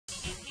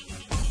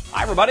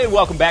Hi everybody and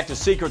welcome back to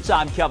Secrets.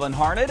 I'm Kevin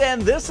Harnett,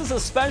 and this is a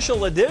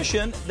special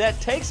edition that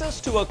takes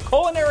us to a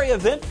culinary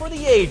event for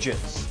the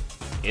ages.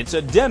 It's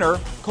a dinner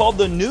called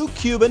the New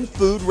Cuban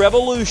Food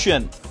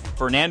Revolution.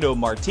 Fernando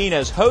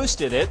Martinez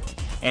hosted it,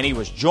 and he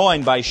was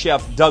joined by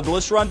Chef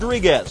Douglas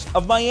Rodriguez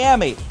of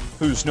Miami,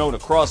 who's known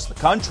across the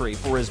country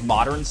for his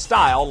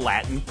modern-style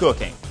Latin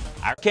cooking.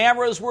 Our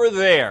cameras were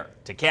there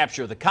to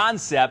capture the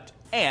concept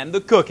and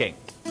the cooking.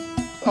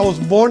 I was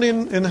born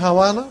in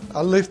Havana.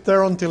 I lived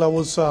there until I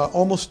was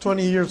almost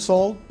 20 years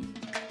old.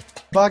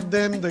 Back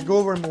then, the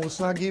government was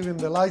not giving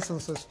the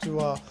licenses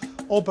to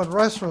open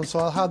restaurants, so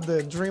I had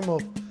the dream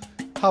of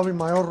having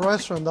my own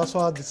restaurant. That's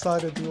why I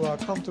decided to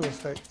come to the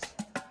States.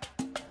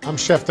 I'm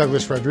Chef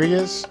Douglas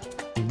Rodriguez.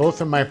 Both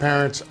of my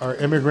parents are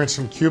immigrants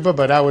from Cuba,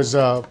 but I was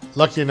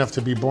lucky enough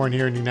to be born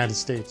here in the United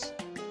States.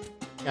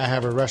 I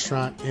have a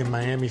restaurant in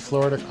Miami,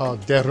 Florida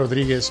called De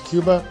Rodriguez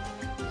Cuba.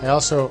 I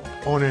also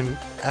own and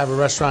have a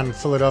restaurant in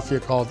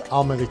Philadelphia called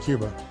Alma de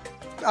Cuba.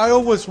 I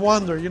always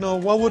wonder,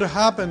 what would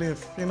happen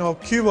if,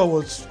 Cuba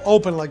was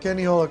open like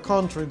any other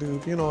country,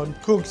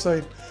 and cooks,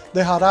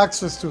 they had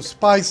access to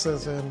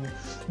spices and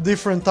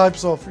different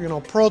types of,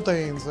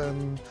 proteins.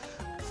 And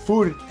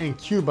food in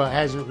Cuba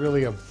hasn't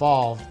really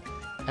evolved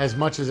as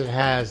much as it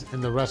has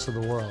in the rest of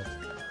the world.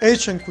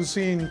 Asian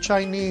cuisine,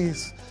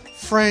 Chinese,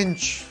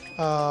 French,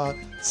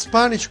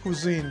 Spanish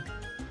cuisine,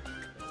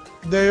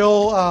 they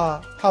all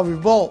have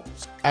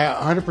evolved. I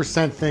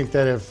 100% think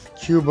that if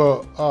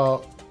Cuba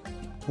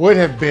would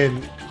have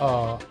been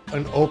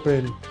an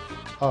open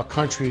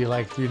country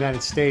like the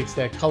United States,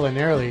 that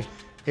culinarily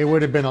it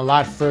would have been a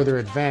lot further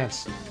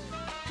advanced.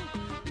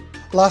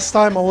 Last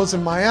time I was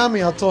in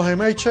Miami, I told him,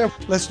 hey chef,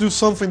 let's do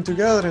something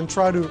together and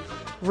try to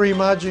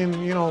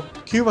reimagine,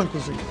 Cuban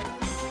cuisine.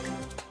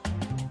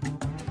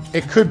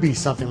 It could be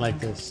something like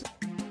this.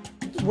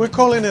 We're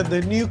calling it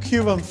the New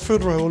Cuban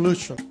Food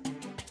Revolution.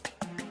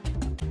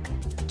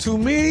 To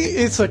me,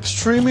 it's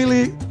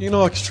extremely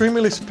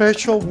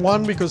special.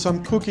 One, because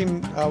I'm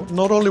cooking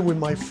not only with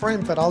my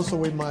friend, but also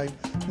with my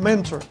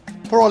mentor.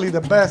 Probably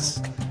the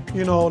best,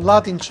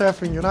 Latin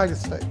chef in the United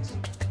States.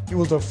 He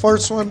was the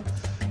first one.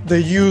 They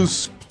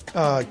use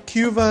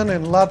Cuban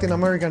and Latin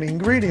American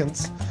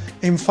ingredients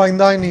in fine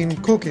dining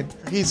cooking.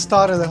 He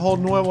started the whole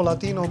Nuevo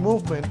Latino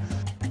movement.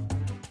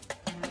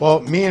 Well,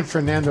 me and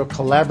Fernando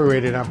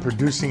collaborated on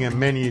producing a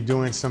menu,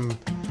 doing some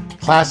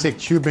classic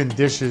Cuban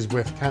dishes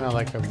with kind of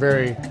like a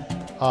very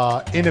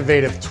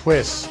innovative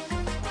twist.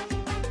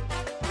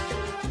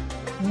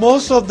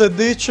 Most of the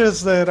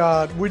dishes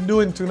that we're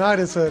doing tonight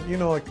is a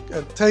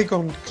take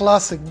on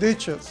classic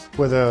dishes.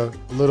 With a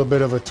little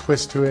bit of a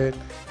twist to it.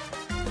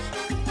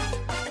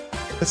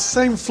 The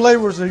same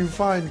flavors that you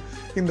find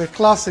in the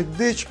classic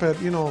dish, but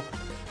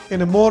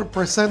in a more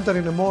presented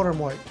in a modern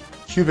way.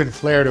 Cuban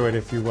flair to it,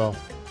 if you will.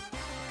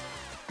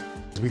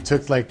 We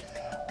took like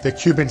the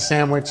Cuban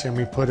sandwich and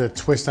we put a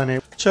twist on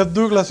it. Chef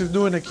Douglas is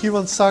doing a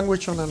Cuban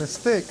sandwich on a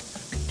stick.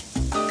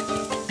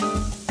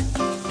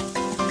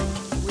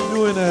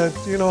 We're doing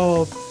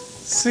a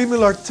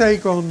similar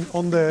take on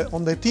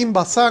the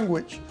timba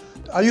sandwich.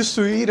 I used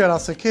to eat it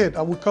as a kid.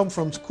 I would come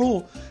from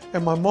school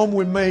and my mom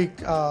would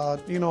make a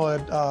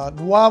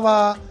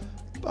guava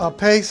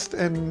paste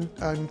and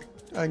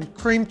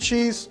cream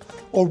cheese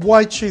or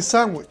white cheese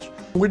sandwich.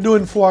 We're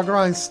doing foie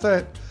gras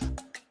instead.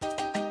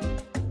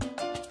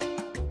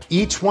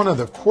 Each one of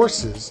the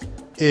courses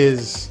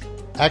is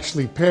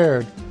actually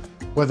paired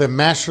with a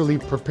masterly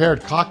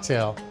prepared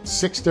cocktail.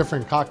 6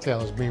 different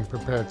cocktails being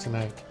prepared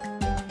tonight.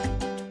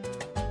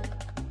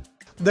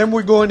 Then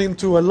we're going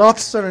into a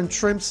lobster and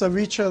shrimp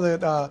ceviche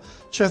that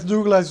Chef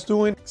Douglas is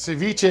doing.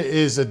 Ceviche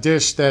is a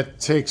dish that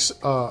takes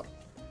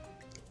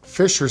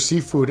fish or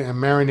seafood and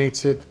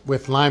marinates it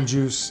with lime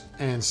juice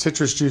and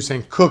citrus juice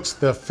and cooks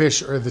the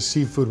fish or the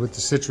seafood with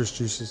the citrus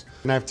juices.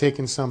 And I've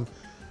taken some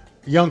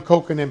young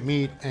coconut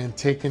meat and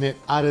taken it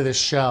out of the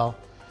shell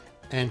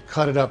and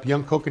cut it up.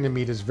 Young coconut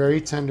meat is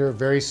very tender,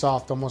 very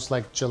soft, almost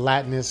like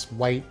gelatinous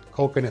white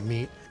coconut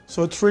meat.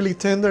 So it's really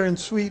tender and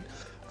sweet,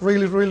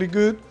 really, really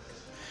good.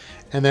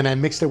 And then I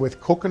mixed it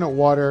with coconut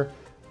water,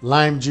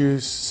 lime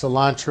juice,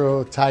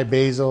 cilantro, Thai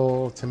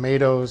basil,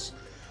 tomatoes,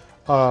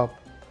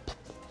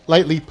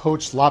 lightly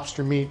poached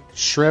lobster meat,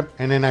 shrimp,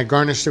 and then I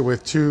garnished it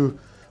with 2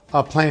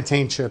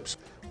 plantain chips,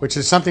 which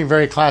is something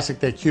very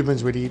classic that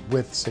Cubans would eat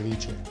with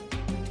ceviche.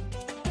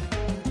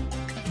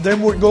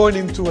 Then we're going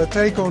into a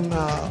take on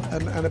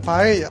a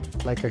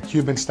paella. Like a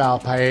Cuban style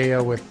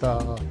paella with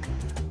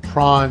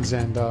prawns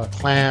and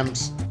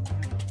clams.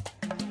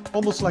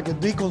 Almost like a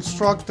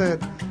deconstructed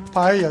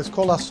paella. It's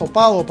called a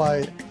sopado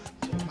paella.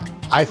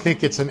 I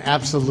think it's an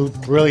absolute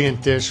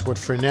brilliant dish. What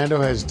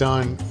Fernando has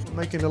done.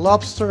 Making a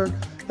lobster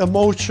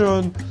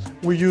emulsion.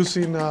 We're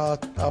using a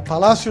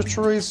Palacio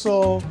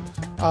chorizo,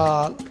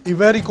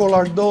 Iberico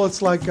lardo.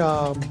 It's like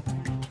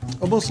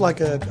almost like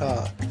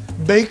a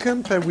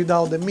bacon, but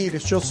without the meat.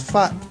 It's just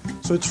fat,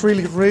 so it's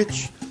really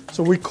rich.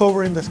 So we're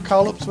covering the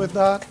scallops with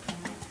that.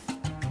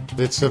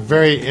 It's a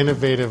very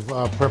innovative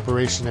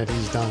preparation that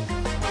he's done.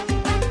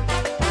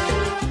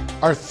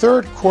 Our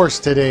third course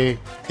today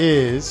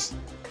is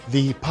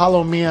the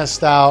Palomilla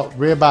style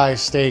ribeye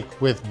steak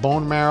with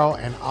bone marrow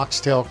and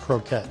oxtail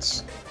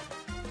croquettes.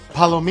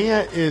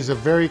 Palomilla is a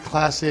very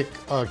classic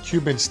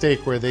Cuban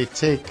steak where they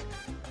take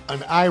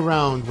an eye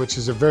round, which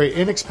is a very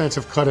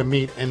inexpensive cut of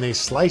meat, and they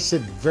slice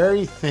it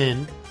very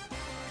thin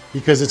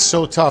because it's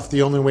so tough.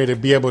 The only way to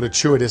be able to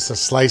chew it is to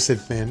slice it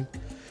thin.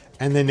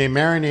 And then they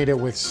marinate it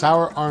with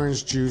sour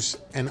orange juice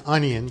and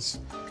onions.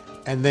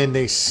 And then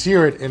they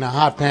sear it in a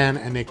hot pan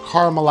and they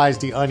caramelize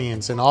the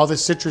onions, and all the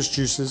citrus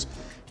juices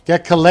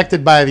get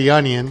collected by the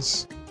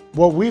onions.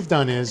 What we've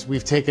done is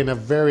we've taken a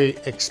very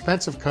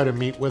expensive cut of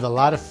meat with a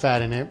lot of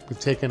fat in it. We've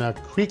taken a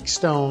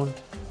Creekstone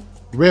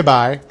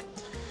ribeye,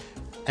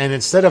 and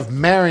instead of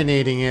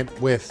marinating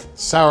it with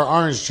sour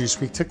orange juice,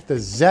 we took the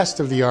zest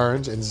of the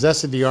orange and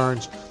zested the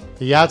orange,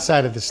 the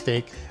outside of the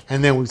steak,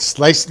 and then we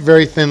sliced it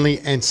very thinly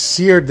and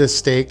seared the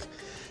steak.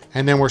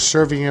 And then we're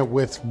serving it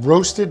with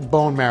roasted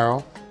bone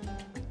marrow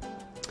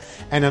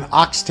and an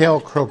oxtail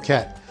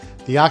croquette.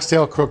 The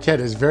oxtail croquette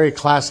is very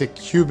classic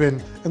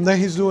Cuban. And then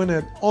he's doing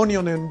an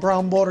onion and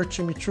brown butter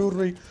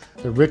chimichurri.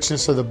 The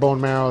richness of the bone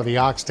marrow, the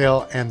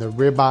oxtail, and the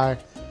ribeye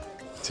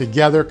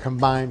together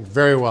combined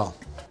very well.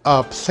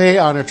 A play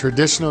on a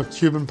traditional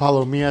Cuban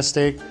palomilla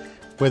steak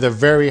with a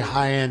very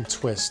high-end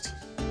twist.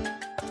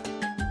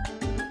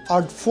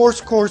 Our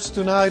fourth course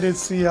tonight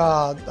is the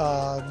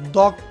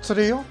duck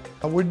trio.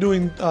 We're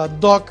doing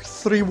duck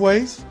 3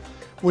 ways.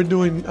 We're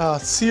doing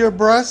sear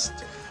breast,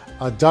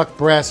 A duck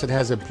breast. It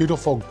has a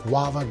beautiful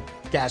guava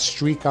gas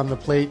streak on the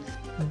plate.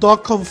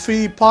 duck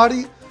confit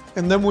patty,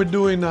 and then we're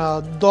doing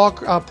duck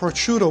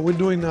prosciutto. We're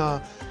doing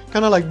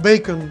kind of like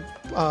bacon,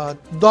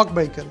 duck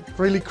bacon,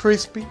 really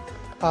crispy.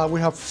 We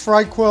have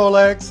fried quail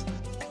eggs.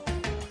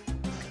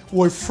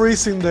 We're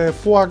freezing the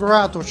foie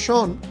gras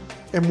torchon,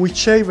 and we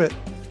shave it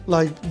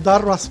like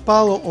that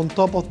raspado on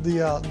top of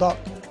the duck.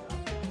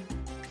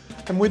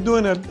 And we're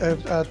doing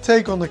a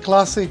take on the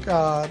classic,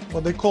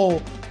 what they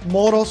call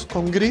moros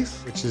con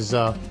gris. Which is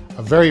a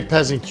very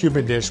peasant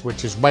Cuban dish,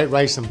 which is white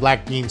rice and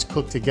black beans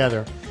cooked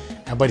together.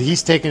 But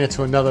he's taking it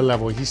to another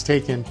level. He's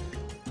taken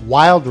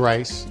wild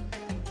rice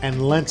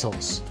and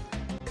lentils.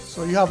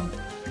 So you have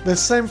the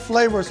same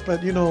flavors,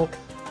 but you know,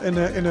 in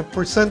a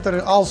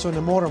presented also in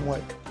a modern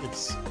way.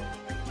 It's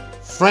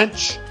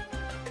French,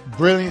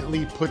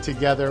 brilliantly put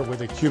together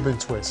with a Cuban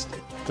twist.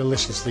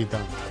 Deliciously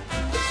done.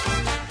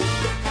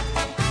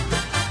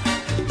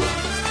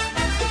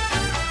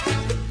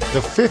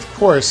 The fifth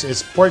course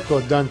is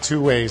puerco done 2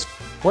 ways.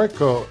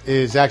 Puerco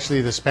is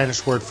actually the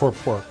Spanish word for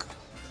pork.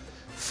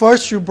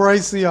 First you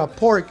braise the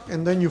pork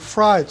and then you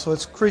fry it so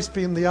it's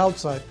crispy in the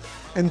outside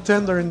and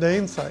tender in the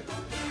inside.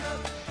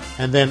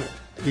 And then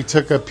we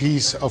took a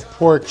piece of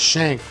pork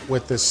shank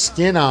with the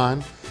skin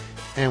on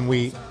and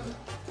we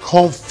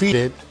confit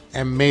it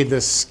and made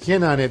the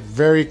skin on it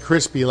very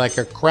crispy, like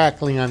a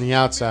crackling on the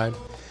outside.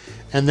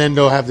 And then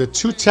they'll have the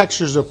 2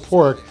 textures of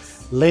pork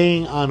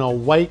laying on a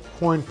white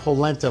corn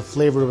polenta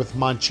flavored with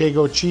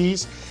manchego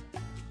cheese.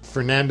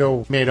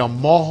 Fernando made a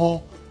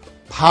mojo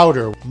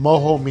powder.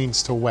 Mojo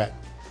means to wet.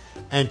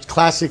 And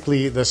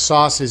classically, the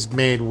sauce is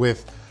made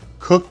with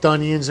cooked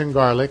onions and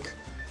garlic,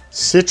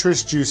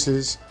 citrus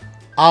juices,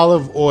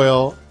 olive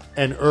oil,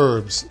 and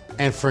herbs.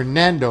 And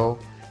Fernando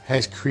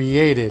has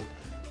created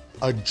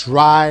a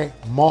dry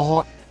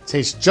mojo. It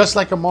tastes just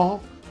like a mojo,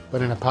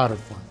 but in a powdered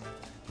form.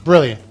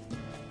 Brilliant.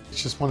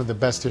 It's just one of the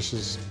best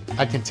dishes.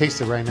 I can taste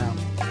it right now.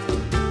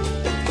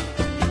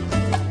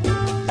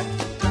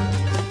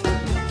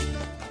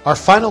 Our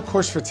final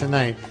course for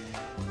tonight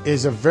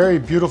is a very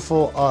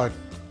beautiful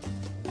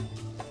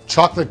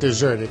chocolate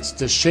dessert. It's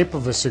the shape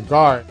of a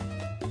cigar.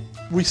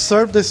 We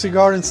serve the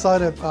cigar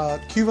inside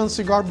a Cuban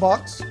cigar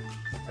box.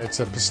 It's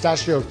a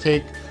pistachio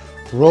cake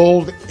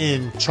rolled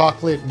in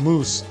chocolate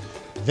mousse,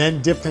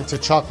 then dipped into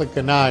chocolate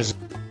ganache.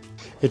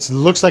 It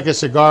looks like a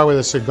cigar with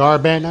a cigar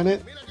band on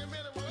it.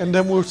 And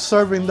then we're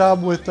serving that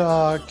with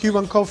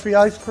Cuban coffee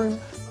ice cream.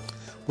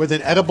 With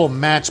an edible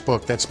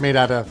matchbook that's made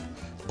out of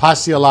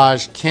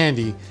pastillage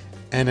candy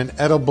and an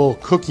edible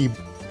cookie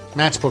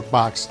matchbook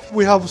box.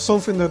 We have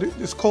something that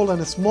is called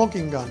a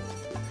smoking gun.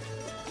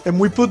 And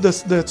we put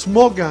the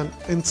smoke gun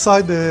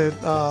inside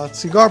the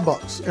cigar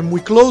box and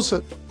we close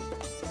it.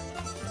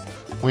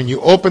 When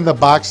you open the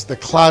box, the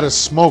cloud of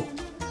smoke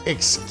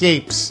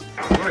escapes.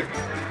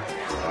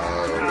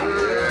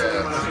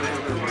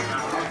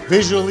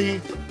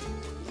 Visually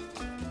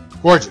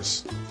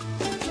gorgeous.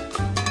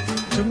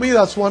 To me,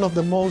 that's one of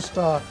the most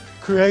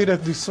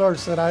creative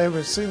desserts that I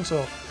ever seen.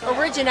 So,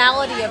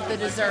 originality of the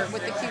dessert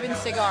with the Cuban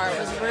cigar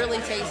was really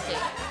tasty.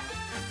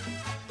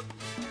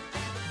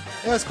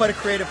 It was quite a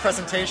creative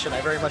presentation.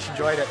 I very much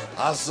enjoyed it.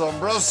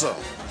 Asombroso.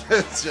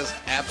 It's just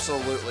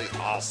absolutely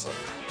awesome.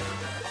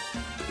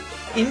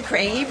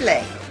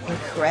 Increíble.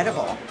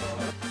 Incredible.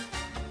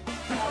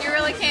 You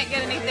really can't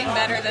get anything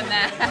better than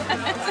that.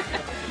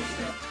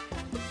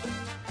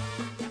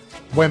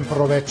 Buen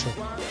provecho.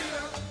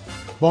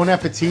 Bon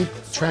appetit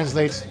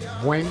translates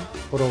buen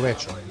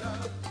provecho.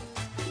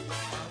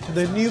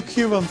 the new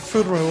Cuban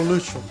food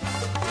revolution.